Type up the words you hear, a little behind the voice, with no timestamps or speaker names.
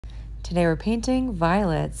Today we're painting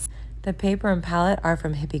violets. The paper and palette are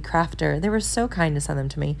from Hippie Crafter. They were so kind to send them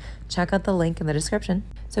to me. Check out the link in the description.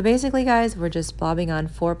 So basically, guys, we're just blobbing on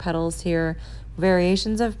 4 petals here.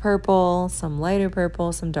 Variations of purple, some lighter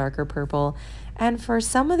purple, some darker purple. And for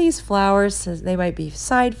some of these flowers, they might be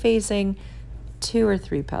side facing, 2 or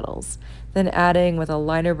 3 petals. Then adding with a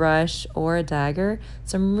liner brush or a dagger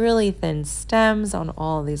some really thin stems on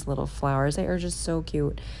all of these little flowers. They are just so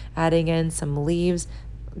cute. Adding in some leaves,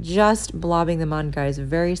 just blobbing them on, guys.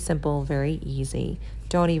 Very simple, very easy.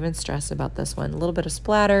 Don't even stress about this one. A little bit of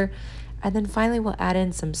splatter. And then finally we'll add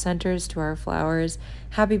in some centers to our flowers.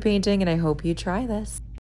 Happy painting, and I hope you try this.